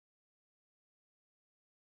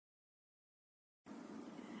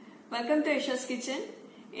Welcome to Ayesha's Kitchen.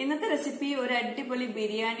 ഇന്നത്തെ recipe ഒരു അടിപൊളി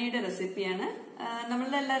ബിരിയാണിയുടെ റെസിപ്പിയാണ്.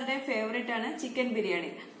 നമ്മളുടെ എല്ലാവരുടെയും ഫേവറേറ്റ് ആണ് ചിക്കൻ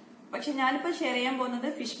ബിരിയാണി. പക്ഷെ ഞാനിപ്പോൾ ഷെയർ ചെയ്യാൻ പോകുന്നത്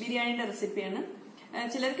ഫിഷ് ബിരിയാണിയുടെ റെസിപ്പിയാണ്.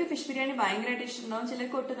 ചിലർക്ക് ഫിഷ് ബിരിയാണി ഭയങ്കരമായിട്ട് ഇഷ്ടമുണ്ടാവും,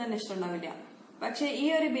 ചിലർക്ക് ഒട്ടും തന്നെ ഇഷ്ടമുണ്ടാവില്ല. പക്ഷെ ഈ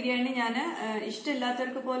ഒരു ബിരിയാണി ഞാൻ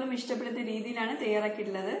ഇഷ്ടമില്ലാത്തവർക്ക് പോലും ഇഷ്ടപ്പെടുന്ന രീതിയിലാണ്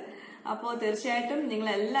തയ്യാറാക്കിയിട്ടുള്ളത്. അപ്പോൾ തീർച്ചയായിട്ടും നിങ്ങൾ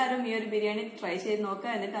എല്ലാവരും ഈ ഒരു ബിരിയാണി ട്രൈ ചെയ്ത്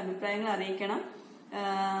നോക്കുക, എന്നിട്ട് അഭിപ്രായങ്ങൾ അറിയിക്കണം.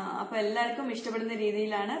 അപ്പൊ എല്ലാവർക്കും ഇഷ്ടപ്പെടുന്ന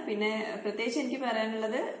രീതിയിലാണ്. പിന്നെ പ്രത്യേകിച്ച് എനിക്ക്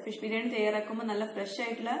പറയാനുള്ളത്, ഫിഷ് ബിരിയാണി തയ്യാറാക്കുമ്പോൾ നല്ല ഫ്രഷ്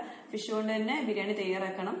ആയിട്ടുള്ള ഫിഷ് കൊണ്ട് തന്നെ ബിരിയാണി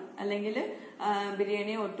തയ്യാറാക്കണം, അല്ലെങ്കിൽ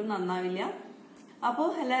ബിരിയാണി ഒട്ടും നന്നാവില്ല. അപ്പോൾ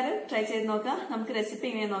എല്ലാവരും ട്രൈ ചെയ്ത് നോക്കാം. നമുക്ക് റെസിപ്പി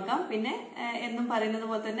എങ്ങനെ നോക്കാം. പിന്നെ എന്നും പറയുന്നത്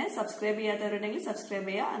പോലെ തന്നെ സബ്സ്ക്രൈബ് ചെയ്യാത്തവരുണ്ടെങ്കിൽ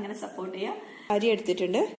സബ്സ്ക്രൈബ് ചെയ്യുക, അങ്ങനെ സപ്പോർട്ട് ചെയ്യുക. അരി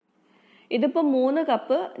എടുത്തിട്ടുണ്ട്. ഇതിപ്പോൾ 3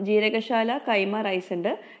 കപ്പ് ജീരകശാല കൈമ റൈസ്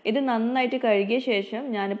ഉണ്ട്. ഇത് നന്നായിട്ട് കഴുകിയ ശേഷം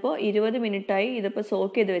ഞാനിപ്പോൾ 20 മിനിറ്റായി ഇതിപ്പോൾ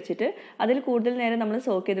സോക്ക് ചെയ്ത് വെച്ചിട്ട്, അതിൽ കൂടുതൽ നേരം നമ്മൾ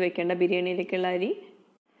സോക്ക് ചെയ്ത് വെക്കേണ്ട ബിരിയാണിയിലേക്കുള്ള അരി.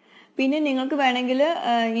 പിന്നെ നിങ്ങൾക്ക് വേണമെങ്കിൽ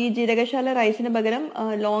ഈ ജീരകശാല റൈസിന് പകരം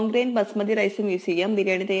ലോങ് ഗ്രെയിൻ ബസ്മതി റൈസും യൂസ് ചെയ്യാം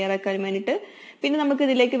ബിരിയാണി തയ്യാറാക്കാൻ വേണ്ടിയിട്ട്. പിന്നെ നമുക്ക്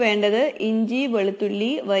ഇതിലേക്ക് വേണ്ടത് ഇഞ്ചി, വെളുത്തുള്ളി,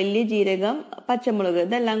 വലിയ ജീരകം, പച്ചമുളക്,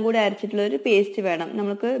 ഇതെല്ലാം കൂടി അരച്ചിട്ടുള്ള ഒരു പേസ്റ്റ് വേണം.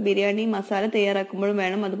 നമുക്ക് ബിരിയാണി മസാല തയ്യാറാക്കുമ്പോഴും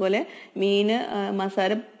വേണം, അതുപോലെ മീന്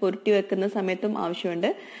മസാല പുരട്ടി വെക്കുന്ന സമയത്തും ആവശ്യമുണ്ട്.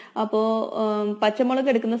 അപ്പോൾ പച്ചമുളക്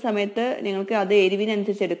എടുക്കുന്ന സമയത്ത് നിങ്ങൾക്ക് അത്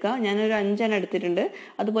എരിവിനനുസരിച്ച് എടുക്കാം. ഞാനൊരു 5 എടുത്തിട്ടുണ്ട്.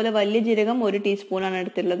 അതുപോലെ വലിയ ജീരകം 1 ടീസ്പൂണാണ്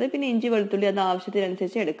എടുത്തിട്ടുള്ളത്. പിന്നെ ഇഞ്ചി, വെളുത്തുള്ളി അത്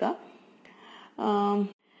ആവശ്യത്തിനനുസരിച്ച് എടുക്കാം.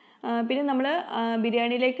 പിന്നെ നമ്മൾ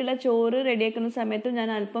ബിരിയാണിയിലേക്കുള്ള ചോറ് റെഡിയാക്കുന്ന സമയത്ത് ഞാൻ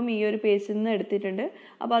അല്പം ഈ ഒരു പേസ്റ്റിൽ നിന്ന് എടുത്തിട്ടുണ്ട്.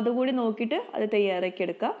 അപ്പോൾ അതുകൂടി നോക്കിയിട്ട് അത് തയ്യാറാക്കി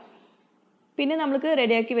എടുക്കാം. പിന്നെ നമുക്ക്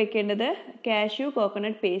റെഡിയാക്കി വെക്കേണ്ടത് കാഷ്യൂ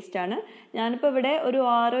കോക്കനട്ട് പേസ്റ്റ് ആണ്. ഞാനിപ്പോൾ ഇവിടെ ഒരു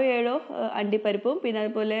 6-7 അണ്ടിപ്പരിപ്പും പിന്നെ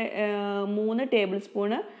അതുപോലെ 3 ടേബിൾ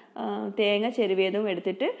സ്പൂണ് തേങ്ങ ചെരുവിയതും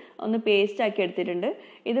എടുത്തിട്ട് ഒന്ന് പേസ്റ്റ് ആക്കി എടുത്തിട്ടുണ്ട്.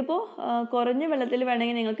 ഇതിപ്പോൾ കുറഞ്ഞ വെള്ളത്തിൽ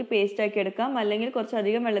വേണമെങ്കിൽ നിങ്ങൾക്ക് പേസ്റ്റ് ആക്കി എടുക്കാം, അല്ലെങ്കിൽ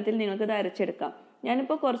കുറച്ചധികം വെള്ളത്തിൽ നിങ്ങൾക്കിത് അരച്ചെടുക്കാം.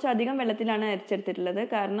 ഞാനിപ്പോൾ കുറച്ചധികം വെള്ളത്തിലാണ് അരച്ചെടുത്തിട്ടുള്ളത്.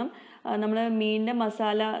 കാരണം നമ്മൾ മീനിൻ്റെ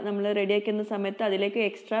മസാല നമ്മൾ റെഡിയാക്കുന്ന സമയത്ത് അതിലേക്ക്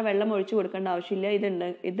എക്സ്ട്രാ വെള്ളം ഒഴിച്ചു കൊടുക്കേണ്ട ആവശ്യമില്ല.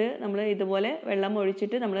 ഇത് നമ്മൾ ഇതുപോലെ വെള്ളം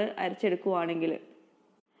ഒഴിച്ചിട്ട് നമ്മൾ അരച്ചെടുക്കുകയാണെങ്കിൽ.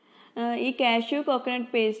 ഈ കാഷ്യൂ കോക്കനട്ട്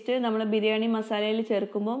പേസ്റ്റ് നമ്മൾ ബിരിയാണി മസാലയിൽ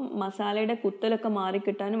ചേർക്കുമ്പോൾ മസാലയുടെ കുത്തലൊക്കെ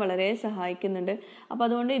മാറിക്കിട്ടാൻ വളരെ സഹായിക്കുന്നുണ്ട്. അപ്പോൾ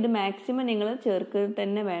അതുകൊണ്ട് ഇത് മാക്സിമം നിങ്ങൾ ചേർക്കുക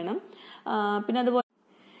തന്നെ വേണം. പിന്നെ അതുപോലെ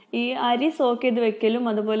ഈ അരി സോക്ക് ചെയ്ത് വെക്കലും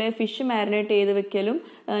അതുപോലെ ഫിഷ് മാരിനേറ്റ് ചെയ്ത് വെക്കലും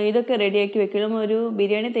ഇതൊക്കെ റെഡിയാക്കി വെക്കലും ഒരു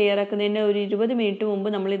ബിരിയാണി തയ്യാറാക്കുന്നതിൻ്റെ ഒരു 20 മിനിറ്റ് മുമ്പ്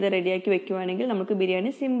നമ്മൾ ഇത് റെഡിയാക്കി വെക്കുവാണെങ്കിൽ നമുക്ക്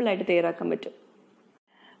ബിരിയാണി സിമ്പിളായിട്ട് തയ്യാറാക്കാൻ പറ്റും.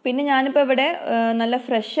 പിന്നെ ഞാനിപ്പോൾ ഇവിടെ നല്ല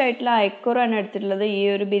ഫ്രഷ് ആയിട്ടുള്ള അയക്കൂറാണ് എടുത്തിട്ടുള്ളത്. ഈ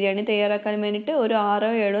ഒരു ബിരിയാണി തയ്യാറാക്കാൻ വേണ്ടിയിട്ട് ഒരു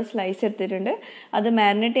 6-7 സ്ലൈസ് എടുത്തിട്ടുണ്ട്. അത്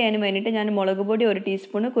മാരിനേറ്റ് ചെയ്യാൻ വേണ്ടിയിട്ട് ഞാൻ മുളക് പൊടി 1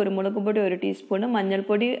 ടീസ്പൂണ്, കുരുമുളക് പൊടി 1 ടീസ്പൂണ്,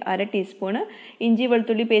 മഞ്ഞൾപ്പൊടി 1/2 ടീസ്പൂണ്, ഇഞ്ചി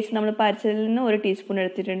വെളുത്തുള്ളി പേസ്റ്റ് നമ്മൾ അരച്ചതിൽ നിന്ന് 1 ടീസ്പൂൺ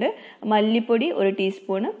എടുത്തിട്ടുണ്ട്, മല്ലിപ്പൊടി 1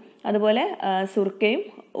 ടീസ്പൂണ്, അതുപോലെ സുർക്കയും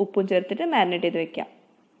ഉപ്പും ചേർത്തിട്ട് മാരിനേറ്റ് ചെയ്ത് വെക്കാം.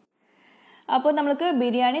 അപ്പോൾ നമുക്ക്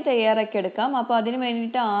ബിരിയാണി തയ്യാറാക്കി എടുക്കാം. അപ്പോൾ അതിന്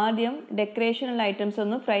വേണ്ടിയിട്ട് ആദ്യം ഡെക്കറേഷനുള്ള ഐറ്റംസ്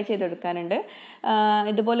ഒന്ന് ഫ്രൈ ചെയ്തെടുക്കാനുണ്ട്.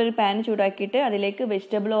 ഇതുപോലൊരു പാൻ ചൂടാക്കിയിട്ട് അതിലേക്ക്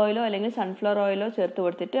വെജിറ്റബിൾ ഓയിലോ അല്ലെങ്കിൽ സൺഫ്ലവർ ഓയിലോ ചേർത്ത്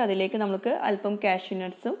കൊടുത്തിട്ട് അതിലേക്ക് നമുക്ക് അല്പം കാഷ്യൂ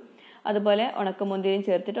നട്ട്സും അതുപോലെ ഉണക്കമുന്തിരിയും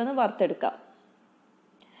ചേർത്തിട്ട് ഒന്ന് വറുത്തെടുക്കാം.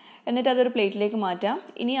 എന്നിട്ട് അതൊരു പ്ലേറ്റിലേക്ക് മാറ്റാം.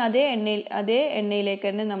 ഇനി അതേ എണ്ണയിലേക്ക്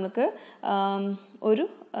തന്നെ നമുക്ക് ഒരു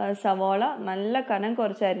സവാള നല്ല കനം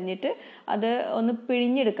കുറച്ച് അരിഞ്ഞിട്ട് അത് ഒന്ന്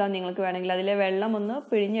പിഴിഞ്ഞെടുക്കാം. നിങ്ങൾക്ക് വേണമെങ്കിൽ അതിലെ വെള്ളം ഒന്ന്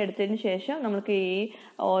പിഴിഞ്ഞെടുത്തതിന് ശേഷം നമുക്ക് ഈ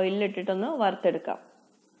ഓയിലിലിട്ടിട്ടൊന്ന് വറുത്തെടുക്കാം.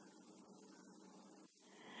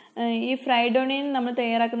 ഈ ഫ്രൈഡ് ഓണിയൻ നമ്മൾ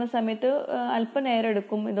തയ്യാറാക്കുന്ന സമയത്ത് അല്പം നേരം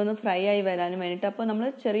എടുക്കും ഇതൊന്ന് ഫ്രൈ ആയി വരാൻ വേണ്ടിയിട്ട്. അപ്പോൾ നമ്മൾ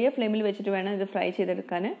ചെറിയ ഫ്ലെയിമിൽ വെച്ചിട്ട് വേണം ഇത് ഫ്രൈ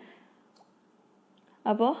ചെയ്തെടുക്കാൻ.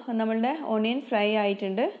 അപ്പോൾ നമ്മളുടെ ഓണിയൻ ഫ്രൈ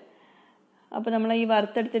ആയിട്ടുണ്ട്. അപ്പോൾ നമ്മൾ ഈ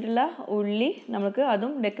വറുത്തെടുത്തിട്ടുള്ള ഉള്ളി നമുക്ക്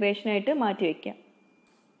അതും ഡെക്കറേഷനായിട്ട് മാറ്റി വയ്ക്കാം.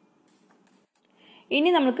 ഇനി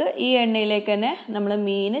നമുക്ക് ഈ എണ്ണയിലേക്ക് തന്നെ നമ്മൾ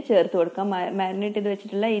മീൻ ചേർത്ത് കൊടുക്കാം. മാരിനേറ്റ് ചെയ്ത്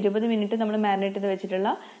വെച്ചിട്ടുള്ള 20 മിനിറ്റ് നമ്മൾ മാരിനേറ്റ് ചെയ്ത്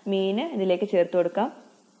വെച്ചിട്ടുള്ള മീൻ ഇതിലേക്ക് ചേർത്ത് കൊടുക്കാം.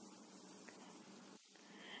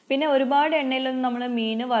 പിന്നെ ഒരുപാട് എണ്ണയിലൊന്നും നമ്മൾ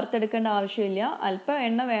മീൻ വറുത്തെടുക്കേണ്ട ആവശ്യമില്ല. അല്പം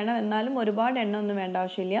എണ്ണ വേണം, എന്നാലും ഒരുപാട് എണ്ണ ഒന്നും വേണ്ട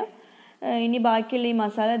ആവശ്യമില്ല. ഇനി ബാക്കിയുള്ള ഈ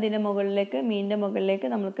മസാല ഇതിൻ്റെ മുകളിലേക്ക്, മീനിൻ്റെ മുകളിലേക്ക്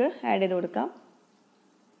നമുക്ക് ആഡ് ചെയ്ത് കൊടുക്കാം.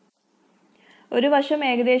 ഒരു വശം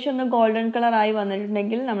ഏകദേശം ഒന്ന് ഗോൾഡൻ കളർ ആയി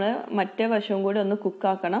വന്നിട്ടുണ്ടെങ്കിൽ നമ്മൾ മറ്റേ വശവും കൂടി ഒന്ന്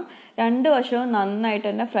കുക്കാക്കണം. 2 വശവും നന്നായിട്ട്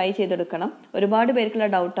തന്നെ ഫ്രൈ ചെയ്തെടുക്കണം. ഒരുപാട് പേർക്കുള്ള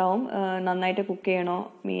ഡൗട്ടാവും നന്നായിട്ട് കുക്ക് ചെയ്യണോ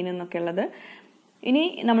മീൻ എന്നൊക്കെ ഉള്ളത്. ഇനി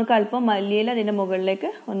നമുക്ക് അല്പം മല്ലിയില അതിൻ്റെ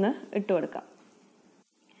മുകളിലേക്ക് ഒന്ന് ഇട്ട് കൊടുക്കാം.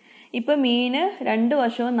 ഇപ്പം മീൻ 2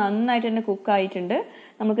 വശവും നന്നായിട്ട് തന്നെ കുക്കായിട്ടുണ്ട്.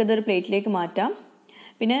 നമുക്കിതൊരു പ്ലേറ്റിലേക്ക് മാറ്റാം.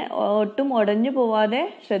 പിന്നെ ഒട്ടും ഉടഞ്ഞു പോവാതെ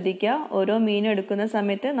ശ്രദ്ധിക്കുക. ഓരോ മീൻ എടുക്കുന്ന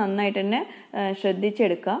സമയത്ത് നന്നായിട്ട് തന്നെ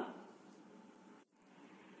ശ്രദ്ധിച്ചെടുക്കുക.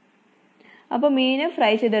 അപ്പോൾ മീൻ ഫ്രൈ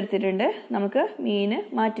ചെയ്തെടുത്തിട്ടുണ്ട്. നമുക്ക് മീൻ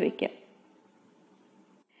മാറ്റി വയ്ക്കാം.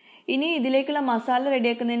 ഇനി ഇതിലേക്കുള്ള മസാല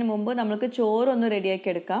റെഡിയാക്കുന്നതിന് മുമ്പ് നമുക്ക് ചോറൊന്ന് റെഡിയാക്കി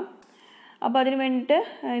എടുക്കാം. അപ്പോൾ അതിന് വേണ്ടിയിട്ട്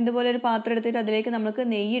ഇതുപോലെ ഒരു പാത്രം എടുത്തിട്ട് അതിലേക്ക് നമുക്ക്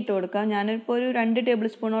നെയ്യ് ഇട്ട് കൊടുക്കാം. ഞാനിപ്പോൾ ഒരു 2 ടേബിൾ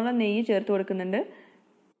സ്പൂണോളം നെയ്യ് ചേർത്ത് കൊടുക്കുന്നുണ്ട്.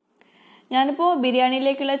 ഞാനിപ്പോൾ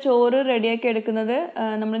ബിരിയാണിയിലേക്കുള്ള ചോറ് റെഡിയാക്കി എടുക്കുന്നത്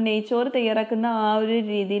നമ്മൾ നെയ്ച്ചോറ് തയ്യാറാക്കുന്ന ആ ഒരു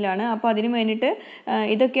രീതിയിലാണ്. അപ്പോൾ അതിന് വേണ്ടിയിട്ട്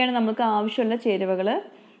ഇതൊക്കെയാണ് നമുക്ക് ആവശ്യമുള്ള ചേരുവകൾ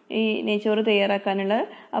ഈ നെയ്ച്ചോറ് തയ്യാറാക്കാനുള്ളത്.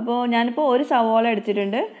 അപ്പോൾ ഞാനിപ്പോൾ ഒരു സവാള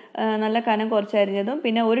എടുത്തിട്ടുണ്ട്, നല്ല കനം കുറച്ച് അരിഞ്ഞതും,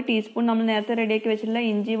 പിന്നെ 1 ടീസ്പൂൺ നമ്മൾ നേരത്തെ റെഡിയാക്കി വെച്ചിട്ടുള്ള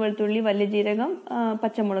ഇഞ്ചി, വെളുത്തുള്ളി, വലിയ ജീരകം,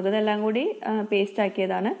 പച്ചമുളക് ഇതെല്ലാം കൂടി പേസ്റ്റ്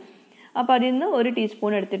ആക്കിയതാണ്. അപ്പോൾ അതിൽ നിന്ന് 1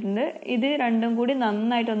 ടീസ്പൂൺ എടുത്തിട്ടുണ്ട്. ഇത് രണ്ടും കൂടി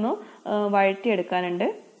നന്നായിട്ടൊന്ന് വഴറ്റിയെടുക്കാനുണ്ട്.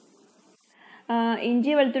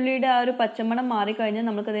 ഇഞ്ചി വെളുത്തുള്ളിയുടെ ആ ഒരു പച്ചമണം മാറിക്കഴിഞ്ഞാൽ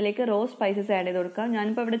നമുക്കതിലേക്ക് റോ സ്പൈസസ് ആഡ് ചെയ്ത് കൊടുക്കാം.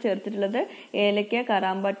 ഞാനിപ്പോൾ ഇവിടെ ചേർത്തിട്ടുള്ളത് ഏലക്ക,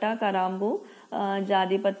 കറാമ്പട്ട, കറാമ്പൂ,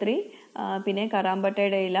 ജാതിപത്രി, പിന്നെ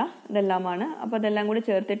കറാമ്പട്ടയുടെ ഇല ഇതെല്ലാമാണ്. അപ്പോൾ അതെല്ലാം കൂടി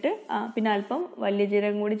ചേർത്തിട്ട് പിന്നെ അല്പം വലിയ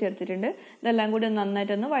ജീരകം കൂടി ചേർത്തിട്ടുണ്ട്. ഇതെല്ലാം കൂടി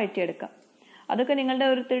നന്നായിട്ടൊന്ന് വഴറ്റിയെടുക്കാം. അതൊക്കെ നിങ്ങളുടെ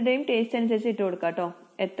ഓരോരുത്തരുടെയും ടേസ്റ്റ് അനുസരിച്ച് ഇട്ട് കൊടുക്കാം കേട്ടോ,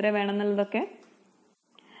 എത്ര വേണമെന്നുള്ളതൊക്കെ.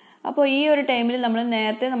 അപ്പോൾ ഈ ഒരു ടൈമിൽ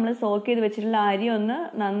നേരത്തെ നമ്മൾ സോക്ക് ചെയ്ത് വെച്ചിട്ടുള്ള അരി ഒന്ന്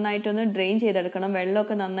നന്നായിട്ടൊന്ന് ഡ്രെയിൻ ചെയ്തെടുക്കണം.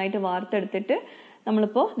 വെള്ളമൊക്കെ നന്നായിട്ട് വാർത്തെടുത്തിട്ട്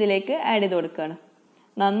നമ്മളിപ്പോൾ ഇതിലേക്ക് ആഡ് ചെയ്ത് കൊടുക്കുകയാണ്.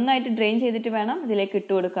 നന്നായിട്ട് ഡ്രെയിൻ ചെയ്തിട്ട് വേണം ഇതിലേക്ക്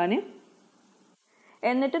ഇട്ട് കൊടുക്കാൻ.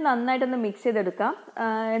 എന്നിട്ട് നന്നായിട്ടൊന്ന് മിക്സ് ചെയ്തെടുക്കാം.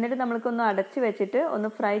 എന്നിട്ട് നമ്മൾക്കൊന്ന് അടച്ച് വെച്ചിട്ട് ഒന്ന്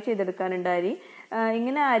ഫ്രൈ ചെയ്തെടുക്കാനുണ്ട് അരി.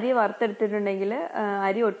 ഇങ്ങനെ അരി വറുത്തെടുത്തിട്ടുണ്ടെങ്കിൽ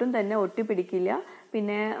അരി ഒട്ടും തന്നെ ഒട്ടിപ്പിടിക്കില്ല,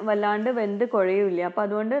 പിന്നെ വല്ലാണ്ട് വെന്ത് കുഴയില്ല. അപ്പോൾ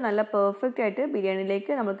അതുകൊണ്ട് നല്ല പെർഫെക്റ്റ് ആയിട്ട്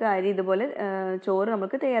ബിരിയാണിയിലേക്ക് നമുക്ക് അരി ഇതുപോലെ ചോറ്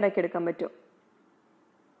നമുക്ക് തയ്യാറാക്കി എടുക്കാൻ പറ്റും.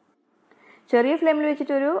 ചെറിയ ഫ്ലെയിമിൽ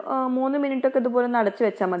വെച്ചിട്ട് ഒരു 3 മിനിറ്റൊക്കെ ഇതുപോലെ ഒന്ന് അടച്ച്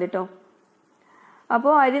വെച്ചാൽ മതി കേട്ടോ.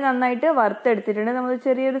 അപ്പോൾ അരി നന്നായിട്ട് വറുത്തെടുത്തിട്ടുണ്ട്. നമ്മൾ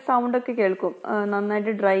ചെറിയൊരു സൗണ്ടൊക്കെ കേൾക്കും,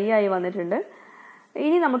 നന്നായിട്ട് ഡ്രൈ ആയി വന്നിട്ടുണ്ട്.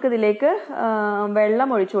 ഇനി നമുക്കിതിലേക്ക് വെള്ളം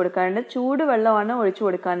ഒഴിച്ചു കൊടുക്കാനുണ്ട്. ചൂടുവെള്ളമാണ് ഒഴിച്ചു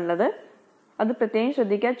കൊടുക്കാനുള്ളത്. അത് പ്രത്യേകം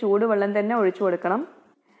ശ്രദ്ധിക്കുക, ചൂടുവെള്ളം തന്നെ ഒഴിച്ചു കൊടുക്കണം.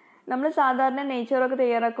 നമ്മൾ സാധാരണ നെയ്ച്ചോറൊക്കെ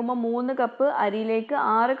തയ്യാറാക്കുമ്പോൾ 3 കപ്പ് അരിയിലേക്ക്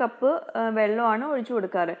 6 കപ്പ് വെള്ളമാണ് ഒഴിച്ചു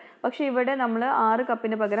കൊടുക്കാറ്. പക്ഷേ ഇവിടെ നമ്മൾ 6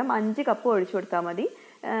 കപ്പിന് പകരം 5 കപ്പ് ഒഴിച്ചു കൊടുത്താൽ മതി.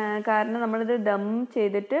 കാരണം നമ്മളിത് ദം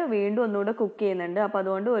ചെയ്തിട്ട് വീണ്ടും ഒന്നുകൂടെ കുക്ക് ചെയ്യുന്നുണ്ട്. അപ്പോൾ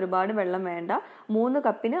അതുകൊണ്ട് ഒരുപാട് വെള്ളം വേണ്ട. 3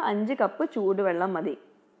 കപ്പിന് 5 കപ്പ് ചൂടുവെള്ളം മതി.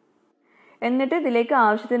 എന്നിട്ട് ഇതിലേക്ക്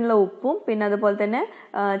ആവശ്യത്തിനുള്ള ഉപ്പും പിന്നെ അതുപോലെ തന്നെ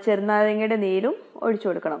ചെറുനാരങ്ങയുടെ നീരും ഒഴിച്ചു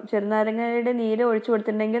കൊടുക്കണം. ചെറുനാരങ്ങയുടെ നീര് ഒഴിച്ചു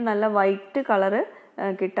കൊടുത്തിട്ടുണ്ടെങ്കിൽ നല്ല വൈറ്റ് കളറ്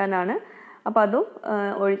കിട്ടാനാണ്. അപ്പോൾ അതും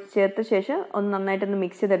ചേർത്ത ശേഷം ഒന്ന് നന്നായിട്ടൊന്ന്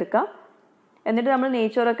മിക്സ് ചെയ്തെടുക്കാം. എന്നിട്ട് നമ്മൾ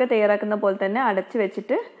നെയ്ച്ചോറൊക്കെ തയ്യാറാക്കുന്ന പോലെ തന്നെ അടച്ച്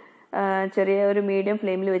വെച്ചിട്ട് ചെറിയ ഒരു മീഡിയം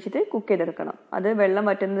ഫ്ലെയിമിൽ വെച്ചിട്ട് കുക്ക് ചെയ്തെടുക്കണം. അത് വെള്ളം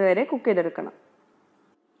വറ്റുന്നത് വരെ കുക്ക് ചെയ്തെടുക്കണം.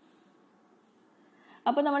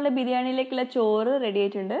 അപ്പോൾ നമ്മളുടെ ബിരിയാണിയിലേക്കുള്ള ചോറ് റെഡി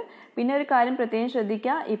ആയിട്ടുണ്ട്. പിന്നെ ഒരു കാര്യം പ്രത്യേകം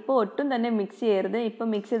ശ്രദ്ധിക്കുക, ഇപ്പോൾ ഒട്ടും തന്നെ മിക്സ് ചെയ്യരുത്. ഇപ്പം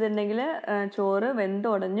മിക്സ് ചെയ്തിട്ടുണ്ടെങ്കിൽ ചോറ്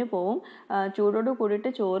വെന്തുടഞ്ഞു പോവും. ചൂടോട്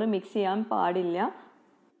കൂടിയിട്ട് ചോറ് മിക്സ് ചെയ്യാൻ പാടില്ല.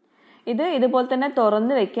 ഇതുപോലെ തന്നെ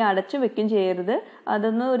തുറന്ന് വെക്കുക, അടച്ചു വെക്കുകയും ചെയ്യരുത്.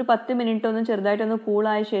 അതൊന്ന് ഒരു 10 മിനിറ്റ് ഒന്ന് ചെറുതായിട്ടൊന്ന്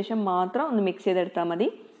കൂളായ ശേഷം മാത്രം ഒന്ന് മിക്സ് ചെയ്തെടുത്താൽ മതി.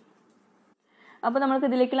 അപ്പോൾ നമുക്ക്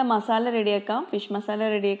ഇതിലേക്കുള്ള മസാല റെഡിയാക്കാം. ഫിഷ് മസാല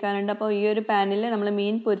റെഡിയാക്കാനുണ്ട്. അപ്പോൾ ഈ ഒരു പാനിൽ നമ്മൾ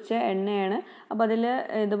മീൻ പൊരിച്ച എണ്ണയാണ്. അപ്പോൾ അതിൽ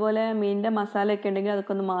ഇതുപോലെ മീനിൻ്റെ മസാലയൊക്കെ ഉണ്ടെങ്കിൽ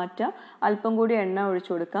അതൊക്കെ ഒന്ന് മാറ്റാം. അല്പം കൂടി എണ്ണ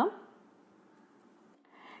ഒഴിച്ചു കൊടുക്കാം.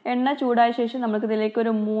 എണ്ണ ചൂടായ ശേഷം നമുക്ക് ഇതിലേക്ക്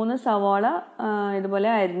ഒരു 3 സവാള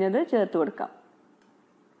ഇതുപോലെ അരിഞ്ഞത് ചേർത്ത് കൊടുക്കാം.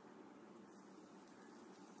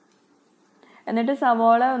 എന്നിട്ട്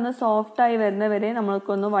സവാള ഒന്ന് സോഫ്റ്റായി വരുന്നവരെ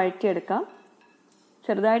നമ്മൾക്കൊന്ന് വഴറ്റിയെടുക്കാം.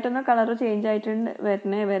 ചെറുതായിട്ടൊന്ന് കളർ ചേഞ്ച് ആയിട്ടുണ്ട്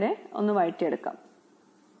വരുന്ന വരെ ഒന്ന് വഴറ്റിയെടുക്കാം.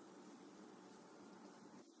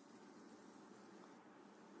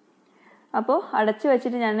 അപ്പോൾ അടച്ചു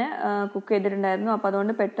വെച്ചിട്ട് ഞാൻ കുക്ക് ചെയ്തിട്ടുണ്ടായിരുന്നു. അപ്പോൾ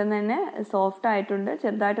അതുകൊണ്ട് പെട്ടെന്ന് തന്നെ സോഫ്റ്റ് ആയിട്ടുണ്ട്,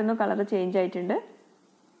 ചെറുതായിട്ടൊന്ന് കളർ ചേഞ്ച് ആയിട്ടുണ്ട്.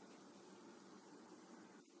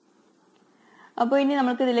 അപ്പോൾ ഇനി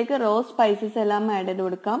നമുക്ക് ഇതിലേക്ക് റോ സ്പൈസസ് എല്ലാം ആഡ് ചെയ്ത്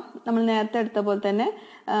കൊടുക്കാം. നമ്മൾ നേരത്തെ എടുത്ത പോലെ തന്നെ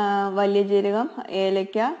വലിയ ജീരകം,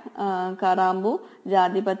 ഏലക്ക, കറാമ്പൂ,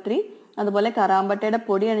 ജാതിപത്രി, അതുപോലെ കറാമ്പട്ടയുടെ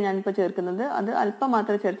പൊടിയാണ് ഞാനിപ്പോൾ ചേർക്കുന്നത്. അത് അല്പം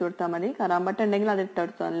മാത്രം ചേർത്ത് കൊടുത്താൽ മതി. കറാമ്പട്ട ഉണ്ടെങ്കിൽ അത്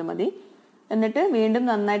ഇട്ടെടുത്താലും മതി. എന്നിട്ട് വീണ്ടും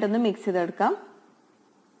നന്നായിട്ടൊന്ന് മിക്സ് ചെയ്തെടുക്കാം.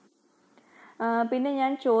 പിന്നെ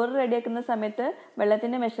ഞാൻ ചോറ് റെഡിയാക്കുന്ന സമയത്ത്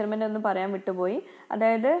വെള്ളത്തിൻ്റെ മെഷർമെൻ്റ് ഒന്ന് പറയാൻ വിട്ടുപോയി.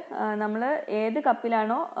 അതായത് നമ്മൾ ഏത്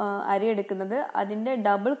കപ്പിലാണോ അരി എടുക്കുന്നത് അതിൻ്റെ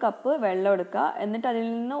ഡബിൾ കപ്പ് വെള്ളം എടുക്കുക. എന്നിട്ട് അതിൽ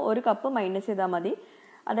നിന്ന് 1 കപ്പ് മൈനസ് ചെയ്താൽ മതി.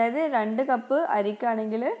 അതായത് 2 കപ്പ്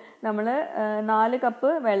അരിക്കാണെങ്കിൽ നമ്മൾ 4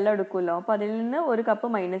 കപ്പ് വെള്ളം എടുക്കുമല്ലോ. അപ്പോൾ അതിൽ നിന്ന് 1 കപ്പ്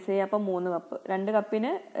മൈനസ് ചെയ്യുക. അപ്പോൾ 3 കപ്പ്.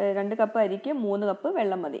 2 കപ്പ് അരിക്ക് 3 കപ്പ്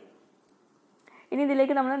വെള്ളം മതി. ഇനി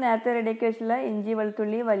ഇതിലേക്ക് നമ്മൾ നേരത്തെ റെഡിയാക്കി വെച്ചിട്ടുള്ള ഇഞ്ചി,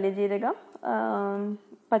 വെളുത്തുള്ളി, വലിയ ജീരകം,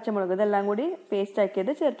 പച്ചമുളക് ഇതെല്ലാം കൂടി പേസ്റ്റ്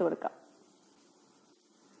ആക്കിയത് ചേർത്ത് കൊടുക്കാം.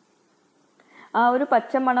 ആ ഒരു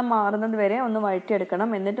പച്ചമണം മാറുന്നത് വരെ ഒന്ന് വഴറ്റിയെടുക്കണം.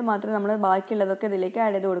 എന്നിട്ട് മാത്രമേ നമ്മൾ ബാക്കിയുള്ളതൊക്കെ ഇതിലേക്ക്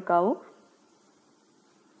ആഡ് ചെയ്ത് കൊടുക്കാവൂ.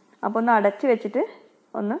 അപ്പോൾ ഒന്ന് അടച്ച് വെച്ചിട്ട്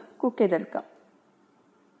ഒന്ന് കുക്ക് ചെയ്തെടുക്കാം.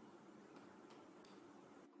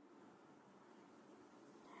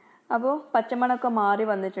 അപ്പോൾ പച്ചമണമൊക്കെ മാറി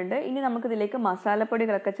വന്നിട്ടുണ്ട്. ഇനി നമുക്കിതിലേക്ക്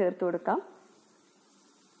മസാലപ്പൊടികളൊക്കെ ചേർത്ത് കൊടുക്കാം.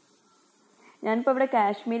 ഞാനിപ്പോൾ ഇവിടെ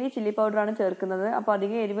കാശ്മീരി ചില്ലി പൗഡറാണ് ചേർക്കുന്നത്. അപ്പോൾ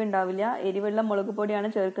അധികം എരിവ് ഉണ്ടാവില്ല. എരിവുള്ള മുളക് പൊടിയാണ്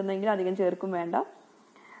ചേർക്കുന്നതെങ്കിൽ അധികം ചേർക്കും വേണ്ട.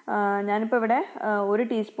 ഞാനിപ്പോൾ ഇവിടെ 1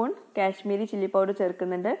 ടീസ്പൂൺ കാശ്മീരി ചില്ലി പൗഡർ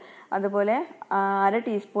ചേർക്കുന്നുണ്ട്. അതുപോലെ 1/2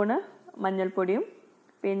 ടീസ്പൂണ് മഞ്ഞൾപ്പൊടിയും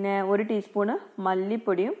പിന്നെ 1 ടീസ്പൂണ്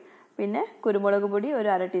മല്ലിപ്പൊടിയും പിന്നെ കുരുമുളക് പൊടി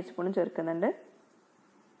 1/2 ടീസ്പൂണും ചേർക്കുന്നുണ്ട്.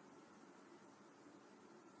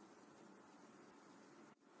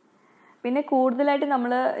 പിന്നെ കൂടുതലായിട്ട്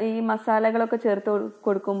നമ്മൾ ഈ മസാലകളൊക്കെ ചേർത്ത്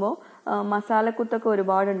കൊടുക്കുമ്പോൾ മസാലക്കുത്തൊക്കെ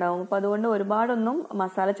ഒരുപാടുണ്ടാവും. അപ്പോൾ അതുകൊണ്ട് ഒരുപാടൊന്നും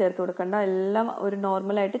മസാല ചേർത്ത് കൊടുക്കണ്ട. എല്ലാം ഒരു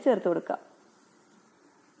നോർമലായിട്ട് ചേർത്ത് കൊടുക്കുക.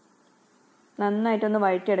 നന്നായിട്ടൊന്ന്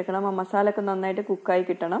വഴറ്റിയെടുക്കണം. ആ മസാല ഒക്കെ നന്നായിട്ട് കുക്കായി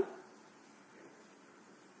കിട്ടണം.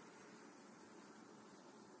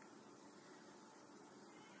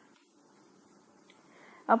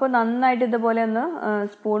 അപ്പോൾ നന്നായിട്ട് ഇതുപോലെ ഒന്ന്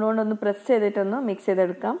സ്പൂൺ കൊണ്ടൊന്ന് പ്രസ് ചെയ്തിട്ടൊന്ന് മിക്സ്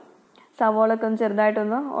ചെയ്തെടുക്കാം. സവോളൊക്കെ ഒന്ന്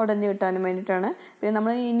ചെറുതായിട്ടൊന്ന് ഉടഞ്ഞു കിട്ടാനും വേണ്ടിയിട്ടാണ്. പിന്നെ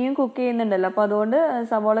നമ്മൾ ഇനിയും കുക്ക് ചെയ്യുന്നുണ്ടല്ലോ, അപ്പോൾ അതുകൊണ്ട്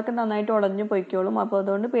സവോളൊക്കെ നന്നായിട്ട് ഉടഞ്ഞു പൊയ്ക്കോളും. അപ്പോൾ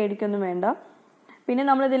അതുകൊണ്ട് പേടിക്കൊന്നും വേണ്ട. പിന്നെ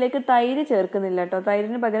നമ്മളിതിലേക്ക് തൈര് ചേർക്കുന്നില്ല കേട്ടോ.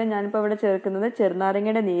 തൈരിന് പകരം ഞാനിപ്പോൾ ഇവിടെ ചേർക്കുന്നത്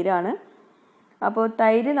ചെറുനാരങ്ങയുടെ നീരാണ്. അപ്പോൾ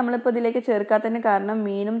തൈര് നമ്മളിപ്പോൾ ഇതിലേക്ക് ചേർക്കാത്തതിന് കാരണം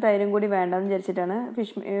മീനും തൈരും കൂടി വേണ്ടെന്ന് വിചാരിച്ചിട്ടാണ്.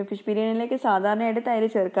 ഫിഷ് ബിരിയാണിയിലേക്ക് സാധാരണയായിട്ട് തൈര്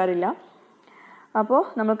ചേർക്കാറില്ല. അപ്പോൾ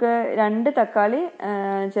നമുക്ക് 2 തക്കാളി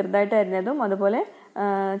ചെറുതായിട്ട് അരിഞ്ഞതും അതുപോലെ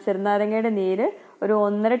ചെറുനാരങ്ങയുടെ നീര് ഒരു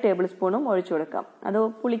 1.5 ടേബിൾ സ്പൂണും ഒഴിച്ചു കൊടുക്കാം. അത്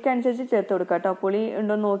പുളിക്കനുസരിച്ച് ചേർത്ത് കൊടുക്കാം കേട്ടോ. പുളി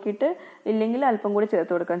ഉണ്ടോ നോക്കിയിട്ട് ഇല്ലെങ്കിൽ അല്പം കൂടി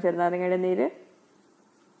ചേർത്ത് കൊടുക്കാം ചെറുനാരങ്ങയുടെ നീര്.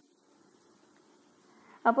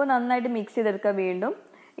 അപ്പോൾ നന്നായിട്ട് മിക്സ് ചെയ്തെടുക്കുക വീണ്ടും.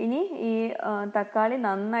 ഇനി ഈ തക്കാളി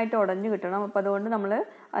നന്നായിട്ട് ഉടഞ്ഞു കിട്ടണം. അപ്പോൾ അതുകൊണ്ട് നമ്മൾ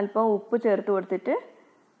അല്പം ഉപ്പ് ചേർത്ത് കൊടുത്തിട്ട്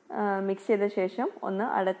മിക്സ് ചെയ്ത ശേഷം ഒന്ന്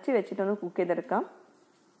അടച്ച് വെച്ചിട്ടൊന്ന് കുക്ക് ചെയ്തെടുക്കാം.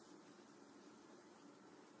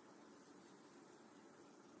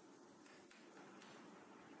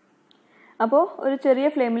 അപ്പോൾ ഒരു ചെറിയ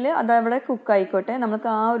ഫ്ലെയിമിൽ അതവിടെ കുക്കായിക്കോട്ടെ. നമുക്ക്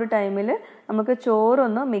ആ ഒരു ടൈമിൽ നമുക്ക്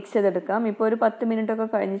ചോറൊന്ന് മിക്സ് ചെയ്തെടുക്കാം. ഇപ്പോൾ ഒരു 10 മിനിറ്റൊക്കെ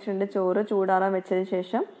കഴിഞ്ഞിട്ടുണ്ട് ചോറ് ചൂടാറാൻ വെച്ചതിന്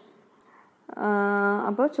ശേഷം.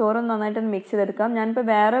 അപ്പോൾ ചോറ് നന്നായിട്ടൊന്ന് മിക്സ് ചെയ്തെടുക്കാം. ഞാനിപ്പോൾ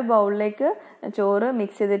വേറെ ബൗളിലേക്ക് ചോറ്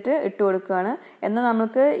മിക്സ് ചെയ്തിട്ട് ഇട്ട് കൊടുക്കുകയാണ്. എന്നാൽ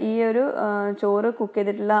നമുക്ക് ഈ ഒരു ചോറ് കുക്ക്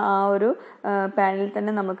ചെയ്തിട്ടുള്ള ആ ഒരു പാനിൽ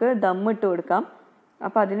തന്നെ നമുക്ക് ദം ഇട്ട് കൊടുക്കാം.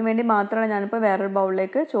 അപ്പോൾ അതിനു വേണ്ടി മാത്രമാണ് ഞാനിപ്പോൾ വേറൊരു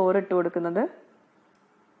ബൗളിലേക്ക് ചോറ് ഇട്ട് കൊടുക്കുന്നത്.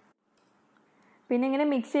 പിന്നെ ഇങ്ങനെ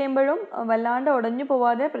മിക്സ് ചെയ്യുമ്പോഴും വല്ലാണ്ട് ഉടഞ്ഞു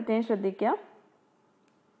പോവാതെ പ്രത്യേകം ശ്രദ്ധിക്കുക.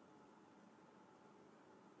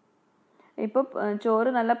 ഇപ്പോൾ ചോറ്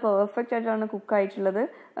നല്ല പെർഫെക്റ്റ് ആയിട്ടാണ് കുക്കായിട്ടുള്ളത്.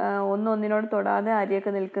 ഒന്നിനോട് തൊടാതെ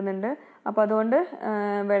അരിയൊക്കെ നിൽക്കുന്നുണ്ട്. അപ്പോൾ അതുകൊണ്ട്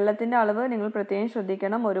വെള്ളത്തിൻ്റെ അളവ് നിങ്ങൾ പ്രത്യേകം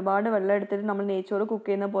ശ്രദ്ധിക്കണം. ഒരുപാട് വെള്ളം എടുത്തിട്ട് നമ്മൾ നെയ്ച്ചോറ് കുക്ക്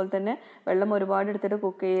ചെയ്യുന്ന പോലെ തന്നെ വെള്ളം ഒരുപാട് എടുത്തിട്ട്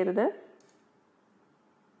കുക്ക് ചെയ്യരുത്.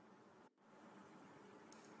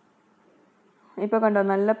 ഇപ്പോൾ കണ്ടോ,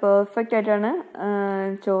 നല്ല പെർഫെക്റ്റ് ആയിട്ടാണ്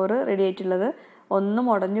ചോറ് റെഡി ആയിട്ടുള്ളത്. ഒന്നും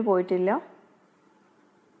ഉടഞ്ഞു പോയിട്ടില്ല.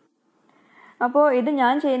 അപ്പോൾ ഇത്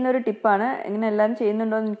ഞാൻ ചെയ്യുന്ന ഒരു ടിപ്പാണ്. ഇങ്ങനെ എല്ലാവരും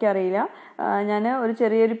ചെയ്യുന്നുണ്ടോ എന്ന് എനിക്കറിയില്ല. ഞാൻ ഒരു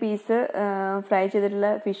ചെറിയൊരു പീസ് ഫ്രൈ ചെയ്തിട്ടുള്ള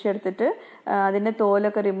ഫിഷ് എടുത്തിട്ട് അതിൻ്റെ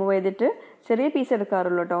തോലൊക്കെ റിമൂവ് ചെയ്തിട്ട് ചെറിയ പീസ്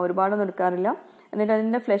എടുക്കാറുള്ളൂ കേട്ടോ, ഒരുപാടൊന്നും എടുക്കാറില്ല. എന്നിട്ട്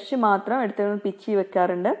അതിൻ്റെ ഫ്ലഷ് മാത്രം എടുത്ത് പിച്ചി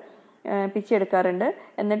എടുക്കാറുണ്ട്.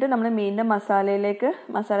 എന്നിട്ട് നമ്മൾ മീനിൻ്റെ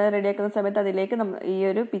മസാല റെഡിയാക്കുന്ന സമയത്ത് അതിലേക്ക് നമ്മൾ ഈ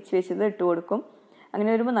ഒരു പിച്ചി വെച്ചത് ഇട്ട് കൊടുക്കും. അങ്ങനെ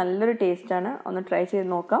വരുമ്പോൾ നല്ലൊരു ടേസ്റ്റാണ്. ഒന്ന് ട്രൈ ചെയ്ത്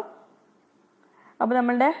നോക്കാം. അപ്പോൾ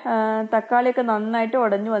നമ്മളുടെ തക്കാളിയൊക്കെ നന്നായിട്ട്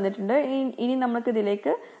ഉടഞ്ഞു വന്നിട്ടുണ്ട്. ഇനി നമുക്ക്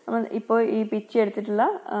ഇതിലേക്ക് നമ്മൾ ഇപ്പോൾ ഈ പിച്ചി എടുത്തിട്ടുള്ള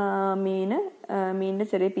മീനിൻ്റെ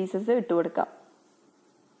ചെറിയ പീസസ് ഇട്ട് കൊടുക്കാം.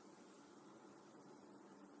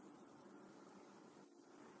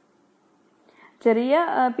 ചെറിയ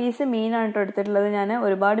പീസ് മീനാണ് കേട്ടോ എടുത്തിട്ടുള്ളത് ഞാൻ.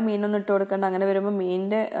 ഒരുപാട് മീനൊന്നും ഇട്ട് കൊടുക്കണ്ട. അങ്ങനെ വരുമ്പോൾ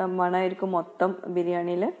മീനിൻ്റെ മണമായിരിക്കും മൊത്തം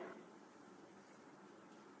ബിരിയാണിയിൽ.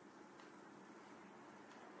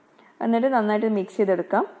 എന്നിട്ട് നന്നായിട്ട് മിക്സ്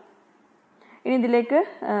ചെയ്തെടുക്കാം. ഇനി ഇതിലേക്ക്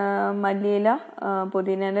മല്ലിയില,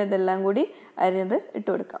 പുതിനയില ഇതെല്ലാം കൂടി അരിഞ്ഞത് ഇട്ട്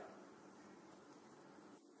കൊടുക്കാം.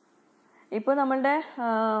 ഇപ്പോൾ നമ്മളുടെ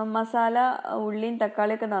മസാല ഉള്ളിയും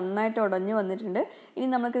തക്കാളിയൊക്കെ നന്നായിട്ട് ഉടഞ്ഞു വന്നിട്ടുണ്ട്. ഇനി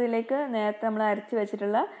നമുക്കിതിലേക്ക് നേരത്തെ നമ്മൾ അരച്ച്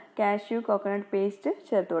വെച്ചിട്ടുള്ള കാഷ്യൂ കോക്കനട്ട് പേസ്റ്റ്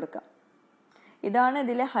ചേർത്ത് കൊടുക്കാം. ഇതാണ്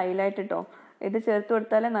ഇതിലെ ഹൈലൈറ്റ് കേട്ടോ. ഇത് ചേർത്ത്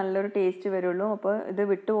കൊടുത്താലേ നല്ലൊരു ടേസ്റ്റ് വരുള്ളൂ. അപ്പോൾ ഇത്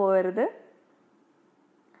വിട്ടു പോകരുത്.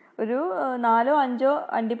 ഒരു 4-5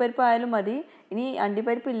 അണ്ടിപ്പരിപ്പ് ആയാലും മതി. ഇനി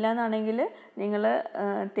അണ്ടിപ്പരിപ്പ് ഇല്ലയെന്നാണെങ്കിൽ നിങ്ങൾ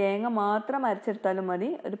തേങ്ങ മാത്രം അരച്ചെടുത്താലും മതി.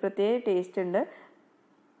 ഒരു പ്രത്യേക ടേസ്റ്റ് ഉണ്ട്.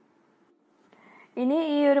 ഇനി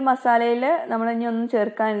ഈ ഒരു മസാലയിൽ നമ്മൾ ഇനി ഒന്നും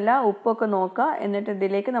ചേർക്കാനില്ല. ഉപ്പൊക്കെ നോക്കുക. എന്നിട്ട്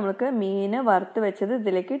ഇതിലേക്ക് നമുക്ക് മീൻ വറുത്ത് വെച്ചത്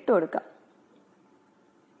ഇതിലേക്ക് ഇട്ട് കൊടുക്കാം.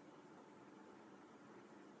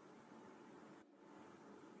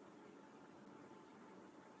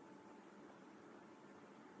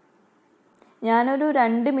 ഞാനൊരു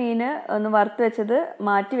 2 മീൻ ഒന്ന് വറുത്ത് വെച്ചത്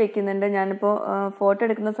മാറ്റി വെക്കുന്നുണ്ട്. ഞാനിപ്പോൾ ഫോട്ടോ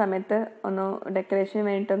എടുക്കുന്ന സമയത്ത് ഒന്ന് ഡെക്കറേഷന്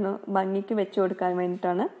വേണ്ടിയിട്ടൊന്ന് ഭംഗിക്ക് വെച്ച് കൊടുക്കാൻ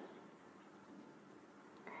വേണ്ടിയിട്ടാണ്.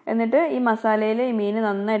 എന്നിട്ട് ഈ മസാലയിൽ ഈ മീൻ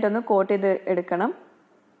നന്നായിട്ടൊന്ന് കോട്ട് ചെയ്ത് എടുക്കണം.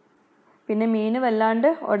 പിന്നെ മീൻ വല്ലാണ്ട്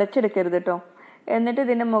ഉടച്ചെടുക്കരുത് കേട്ടോ. എന്നിട്ട്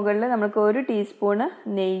ഇതിൻ്റെ മുകളിൽ നമുക്ക് 1 ടീസ്പൂണ്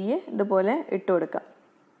നെയ്യ് ഇതുപോലെ ഇട്ട് കൊടുക്കാം.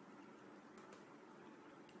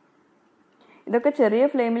 ഇതൊക്കെ ചെറിയ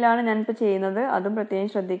ഫ്ലെയിമിലാണ് ഞാനിപ്പോൾ ചെയ്യുന്നത്, അതും പ്രത്യേകം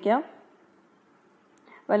ശ്രദ്ധിക്കാം.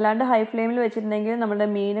 വല്ലാണ്ട് ഹൈ ഫ്ലെയിമിൽ വെച്ചിട്ടുണ്ടെങ്കിൽ നമ്മുടെ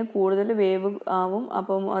മീൻ കൂടുതൽ വേവ് ആവും,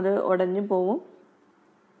 അപ്പം അത് ഉടഞ്ഞു പോവും.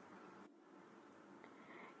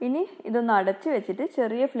 ഇനി ഇതൊന്ന് അടച്ച് വെച്ചിട്ട്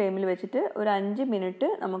ചെറിയ ഫ്ലെയിമിൽ വെച്ചിട്ട് ഒരു 5 മിനിറ്റ്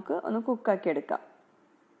നമുക്ക് ഒന്ന് കുക്കാക്കി എടുക്കാം.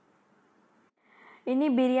 ഇനി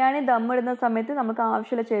ബിരിയാണി ദമ്മിടുന്ന സമയത്ത് നമുക്ക്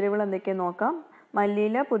ആവശ്യമുള്ള ചേരുവകൾ എന്തൊക്കെയാണെന്ന് നോക്കാം.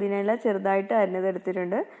 മല്ലിയില, പുതിനയില ചെറുതായിട്ട് അരിഞ്ഞത്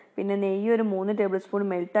എടുത്തിട്ടുണ്ട്. പിന്നെ നെയ്യ് ഒരു 3 ടേബിൾ സ്പൂൺ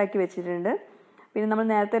മെൽട്ടാക്കി വെച്ചിട്ടുണ്ട്. പിന്നെ നമ്മൾ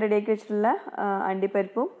നേരത്തെ റെഡിയാക്കി വെച്ചിട്ടുള്ള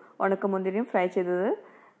അണ്ടിപ്പരിപ്പും ഉണക്കമുന്തിരിയും ഫ്രൈ ചെയ്തത്.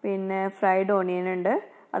 പിന്നെ ഫ്രൈഡ് ഓണിയൻ ഉണ്ട്,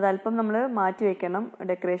 അതല്പം നമ്മൾ മാറ്റി വെക്കണം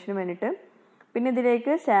ഡെക്കറേഷന് വേണ്ടിയിട്ട്. പിന്നെ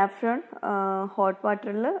ഇതിലേക്ക് സാഫ്രോൺ ഹോട്ട്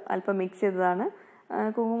വാട്ടറിൽ അല്പം മിക്സ് ചെയ്തതാണ്.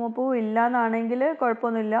 കുങ്കുമപ്പൂ ഇല്ലയെന്നാണെങ്കിൽ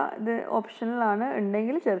കുഴപ്പമൊന്നുമില്ല, ഇത് ഓപ്ഷണലാണ്,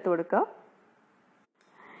 ഉണ്ടെങ്കിൽ ചേർത്ത് കൊടുക്കുക.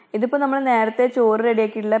 ഇതിപ്പോൾ നമ്മൾ നേരത്തെ ചോറ്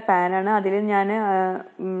റെഡിയാക്കിയിട്ടുള്ള പാനാണ്. അതിൽ ഞാൻ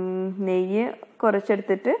നെയ്യ്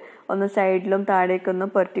കുറച്ചെടുത്തിട്ട് ഒന്ന് സൈഡിലും താഴേക്കൊന്ന്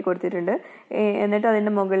പുരട്ടി കൊടുത്തിട്ടുണ്ട്. എന്നിട്ട്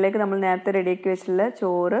അതിൻ്റെ മുകളിലേക്ക് നമ്മൾ നേരത്തെ റെഡിയാക്കി വെച്ചിട്ടുള്ള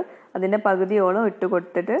ചോറ് അതിൻ്റെ പകുതിയോളം ഇട്ട്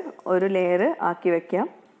കൊടുത്തിട്ട് ഒരു ലെയർ ആക്കി വെക്കാം.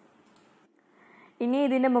 ഇനി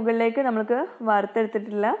ഇതിൻ്റെ മുകളിലേക്ക് നമുക്ക്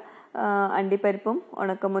വറുത്തെടുത്തിട്ടുള്ള അണ്ടിപ്പരിപ്പും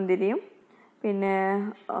ഉണക്കമുന്തിരിയും പിന്നെ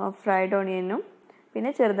ഫ്രൈഡ് ഓണിയനും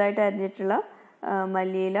പിന്നെ ചെറുതായിട്ട് അരിഞ്ഞിട്ടുള്ള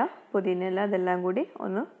മല്ലിയില, പുതിനയില അതെല്ലാം കൂടി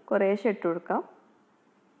ഒന്ന് കുറേശ്ശെ ഇട്ട് കൊടുക്കാം.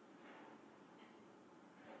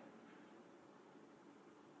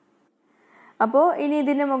 അപ്പോൾ ഇനി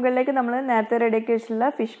ഇതിൻ്റെ മുകളിലേക്ക് നമ്മൾ നേരത്തെ റെഡിയാക്കി വെച്ചിട്ടുള്ള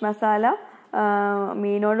ഫിഷ് മസാല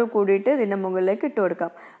മീനോട് കൂടിയിട്ട് ഇതിൻ്റെ മുകളിലേക്ക് ഇട്ട്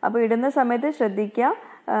കൊടുക്കാം. അപ്പോൾ ഇടുന്ന സമയത്ത് ശ്രദ്ധിക്കുക,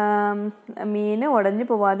 മീൻ ഉടഞ്ഞു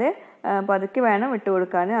പോവാതെ പതുക്കെ വേണം ഇട്ട്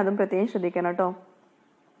കൊടുക്കാൻ, അതും പ്രത്യേകം ശ്രദ്ധിക്കണം കേട്ടോ.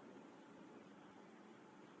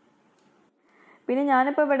 പിന്നെ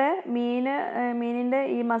ഞാനിപ്പോൾ ഇവിടെ മീനിൻ്റെ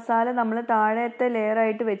ഈ മസാല നമ്മൾ താഴത്തെ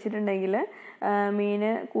ലെയറായിട്ട് വെച്ചിട്ടുണ്ടെങ്കിൽ മീൻ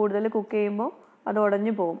കൂടുതൽ കുക്ക് ചെയ്യുമ്പോൾ അത്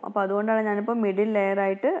ഉടഞ്ഞു പോകും. അപ്പോൾ അതുകൊണ്ടാണ് ഞാനിപ്പോൾ മിഡിൽ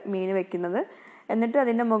ലെയറായിട്ട് മീൻ വെക്കുന്നത്. എന്നിട്ട്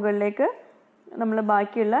അതിൻ്റെ മുകളിലേക്ക് നമ്മൾ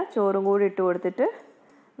ബാക്കിയുള്ള ചോറും കൂടി ഇട്ട് കൊടുത്തിട്ട്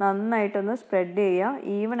നന്നായിട്ടൊന്ന് സ്പ്രെഡ് ചെയ്യുക,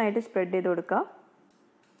 ഈവനായിട്ട് സ്പ്രെഡ് ചെയ്ത് കൊടുക്കുക.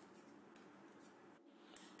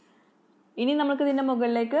 ഇനി നമുക്ക് ഇതിൻ്റെ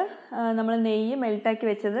മുകളിലേക്ക് നമ്മൾ നെയ്യ് മെൽട്ടാക്കി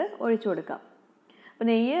വെച്ചത് ഒഴിച്ചു കൊടുക്കാം. അപ്പോൾ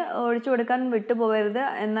നെയ്യ് ഒഴിച്ചു കൊടുക്കാൻ വിട്ടു പോകരുത്,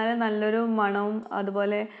 എന്നാലും നല്ലൊരു മണവും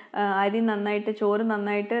അതുപോലെ അരി നന്നായിട്ട് ചോറ്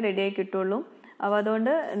നന്നായിട്ട് റെഡിയായി കിട്ടുള്ളൂ. അപ്പോൾ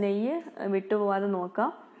അതുകൊണ്ട് നെയ്യ് വിട്ടു പോകാതെ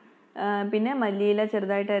നോക്കാം. പിന്നെ മല്ലിയില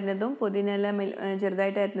ചെറുതായിട്ട് അരിഞ്ഞതും പുതിനയില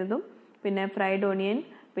ചെറുതായിട്ട് അരിഞ്ഞതും പിന്നെ ഫ്രൈഡ് ഓണിയൻ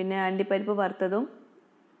പിന്നെ അണ്ടിപ്പരിപ്പ് വറുത്തതും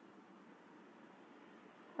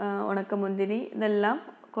ഉണക്കമുന്തിരി ഇതെല്ലാം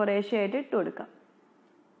കുറേശ്ശെയായിട്ട് ഇട്ട് കൊടുക്കാം.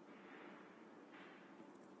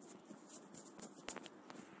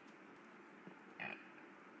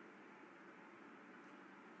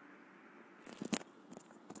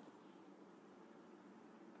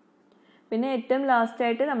 പിന്നെ ഏറ്റവും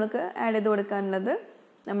ലാസ്റ്റായിട്ട് നമുക്ക് ആഡ് ചെയ്ത് കൊടുക്കാനുള്ളത്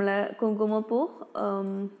നമ്മൾ കുങ്കുമപ്പൂ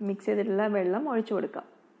മിക്സ് ചെയ്തിട്ടുള്ള വെള്ളം ഒഴിച്ചു കൊടുക്കാം.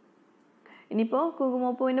 ഇനിയിപ്പോൾ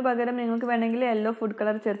കുങ്കുമപ്പൂവിന് പകരം നിങ്ങൾക്ക് വേണമെങ്കിൽ യെല്ലോ ഫുഡ്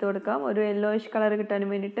കളർ ചേർത്ത് കൊടുക്കാം, ഒരു യെല്ലോയിഷ് കളർ കിട്ടാൻ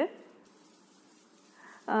വേണ്ടിയിട്ട്.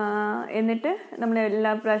 എന്നിട്ട് നമ്മൾ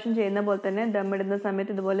എല്ലാ പ്രാവശ്യം ചെയ്യുന്ന പോലെ തന്നെ ദമ്മിടുന്ന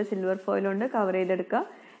സമയത്ത് ഇതുപോലെ സിൽവർ ഫോയിൽ കൊണ്ട് കവർ ചെയ്തെടുക്കുക.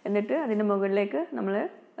 എന്നിട്ട് അതിൻ്റെ മുകളിലേക്ക് നമ്മൾ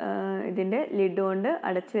ഇതിൻ്റെ ലിഡ് കൊണ്ട്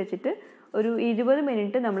അടച്ച് വെച്ചിട്ട് ഒരു 20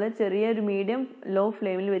 മിനിറ്റ് നമ്മൾ ചെറിയൊരു മീഡിയം ലോ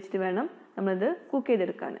ഫ്ലെയിമിൽ വെച്ചിട്ട് വേണം നമ്മളിത് കുക്ക്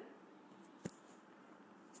ചെയ്തെടുക്കാൻ.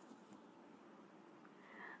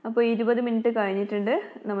 അപ്പോൾ 20 മിനിറ്റ് കഴിഞ്ഞിട്ടുണ്ട്,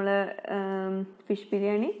 നമ്മൾ ഫിഷ്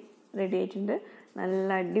ബിരിയാണി റെഡി ആയിട്ടുണ്ട്.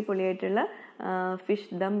 നല്ല അടിപൊളിയായിട്ടുള്ള ഫിഷ്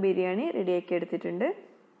ദം ബിരിയാണി റെഡിയാക്കി എടുത്തിട്ടുണ്ട്.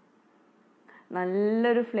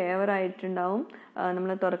 നല്ലൊരു ഫ്ലേവർ ആയിട്ടുണ്ടാവും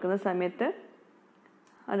നമ്മൾ തുറക്കുന്ന സമയത്ത്.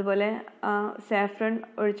 അതുപോലെ സാഫ്രൺ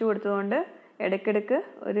ഒഴിച്ചു കൊടുത്തതുകൊണ്ട് ഇടയ്ക്കിടയ്ക്ക്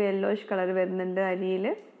ഒരു യെല്ലോയിഷ് കളർ വരുന്നുണ്ട് അരിയിൽ.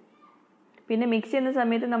 പിന്നെ മിക്സ് ചെയ്യുന്ന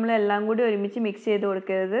സമയത്ത് നമ്മൾ എല്ലാം കൂടി ഒരുമിച്ച് മിക്സ് ചെയ്ത്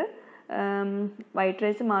കൊടുക്കരുത്, വൈറ്റ്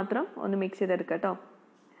റൈസ് മാത്രം ഒന്ന് മിക്സ് ചെയ്തെടുക്കുക കേട്ടോ.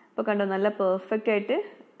 അപ്പോൾ കണ്ടോ, നല്ല പെർഫെക്റ്റ് ആയിട്ട്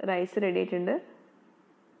റൈസ് റെഡി ആയിട്ടുണ്ട്.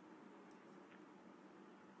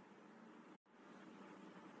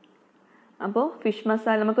 അപ്പോൾ ഫിഷ്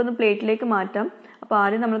മസാല നമുക്കൊന്ന് പ്ലേറ്റിലേക്ക് മാറ്റാം. അപ്പോൾ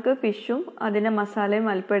ആദ്യം നമുക്ക് ഫിഷും അതിൻ്റെ മസാലയും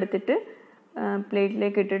അല്പം എടുത്തിട്ട്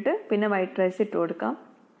പ്ലേറ്റിലേക്ക് ഇട്ടിട്ട് പിന്നെ വൈറ്റ് റൈസ് ഇട്ട് കൊടുക്കാം.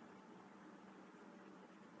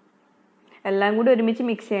 എല്ലാം കൂടി ഒരുമിച്ച്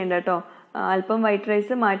മിക്സ് ചെയ്യേണ്ട കേട്ടോ. അല്പം വൈറ്റ്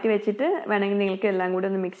റൈസ് മാറ്റി വെച്ചിട്ട് വേണമെങ്കിൽ നിങ്ങൾക്ക് എല്ലാം കൂടി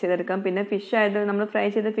ഒന്ന് മിക്സ് ചെയ്തെടുക്കാം. പിന്നെ ഫിഷ് ആയതുകൊണ്ട് നമ്മൾ ഫ്രൈ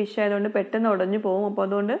ചെയ്ത ഫിഷ് ആയതുകൊണ്ട് പെട്ടെന്ന് ഉടഞ്ഞു പോകും. അപ്പോൾ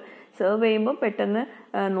അതുകൊണ്ട് സെർവ് ചെയ്യുമ്പോൾ പെട്ടെന്ന്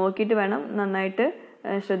നോക്കിയിട്ട് വേണം, നന്നായിട്ട്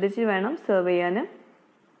ശ്രദ്ധിച്ച് വേണം സെർവ് ചെയ്യാൻ.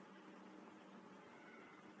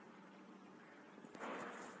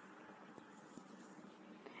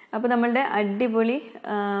 അപ്പോൾ നമ്മളുടെ അടിപൊളി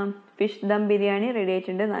ഫിഷ് ദം ബിരിയാണി റെഡി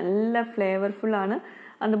ആയിട്ടുണ്ട്. നല്ല ഫ്ലേവർഫുള്ളാണ്,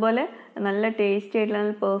 അതുപോലെ നല്ല ടേസ്റ്റി ആയിട്ടുള്ള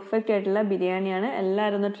നല്ല പെർഫെക്റ്റ് ആയിട്ടുള്ള ബിരിയാണിയാണ്.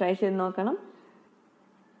 എല്ലാവരും ഒന്ന് ട്രൈ ചെയ്ത് നോക്കണം.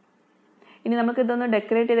 ഇനി നമുക്ക് ഇതൊന്ന്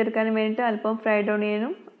ഡെക്കറേറ്റ് ചെയ്തെടുക്കാൻ വേണ്ടിയിട്ട് അല്പം ഫ്രൈഡ്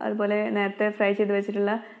ഓണിയനും അതുപോലെ നേരത്തെ ഫ്രൈ ചെയ്ത്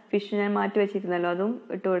വെച്ചിട്ടുള്ള ഫിഷ് ഞാൻ മാറ്റി വെച്ചിരുന്നല്ലോ, അതും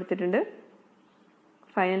ഇട്ട് കൊടുത്തിട്ടുണ്ട്.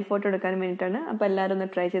 ഫൈനൽ ഫോട്ടോ എടുക്കാൻ വേണ്ടിയിട്ടാണ്. അപ്പോൾ എല്ലാവരും ഒന്ന്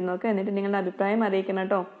ട്രൈ ചെയ്ത് നോക്കുക. എന്നിട്ട് നിങ്ങളുടെ അഭിപ്രായം അറിയിക്കണം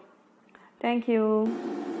കേട്ടോ. Thank you.